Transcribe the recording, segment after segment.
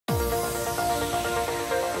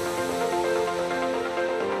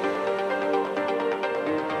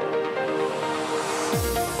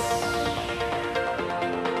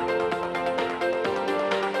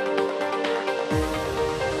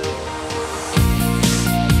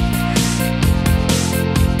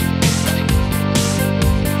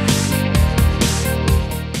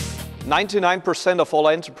99% of all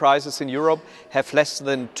enterprises in Europe have less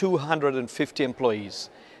than 250 employees.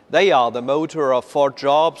 They are the motor for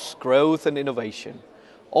jobs, growth and innovation.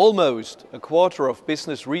 Almost a quarter of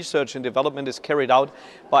business research and development is carried out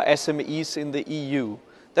by SMEs in the EU.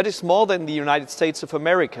 That is more than the United States of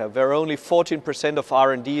America, where only 14% of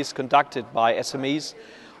R&D is conducted by SMEs,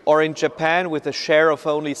 or in Japan with a share of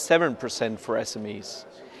only 7% for SMEs.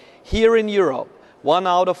 Here in Europe, 1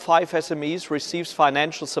 out of 5 SMEs receives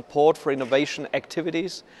financial support for innovation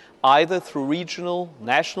activities, either through regional,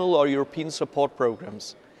 national or European support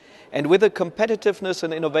programs. And with the Competitiveness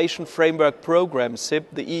and Innovation Framework Programme,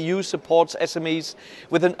 CIP, the EU supports SMEs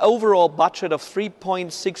with an overall budget of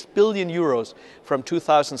 3.6 billion euros from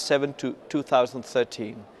 2007 to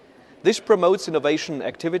 2013. This promotes innovation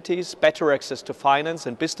activities, better access to finance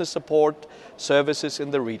and business support services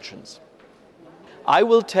in the regions. I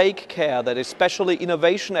will take care that especially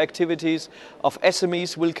innovation activities of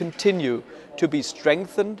SMEs will continue to be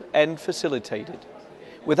strengthened and facilitated.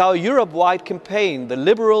 With our Europe-wide campaign, the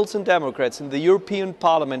Liberals and Democrats in the European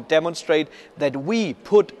Parliament demonstrate that we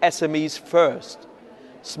put SMEs first.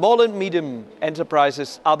 Small and medium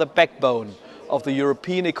enterprises are the backbone of the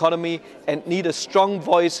European economy and need a strong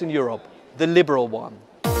voice in Europe, the liberal one.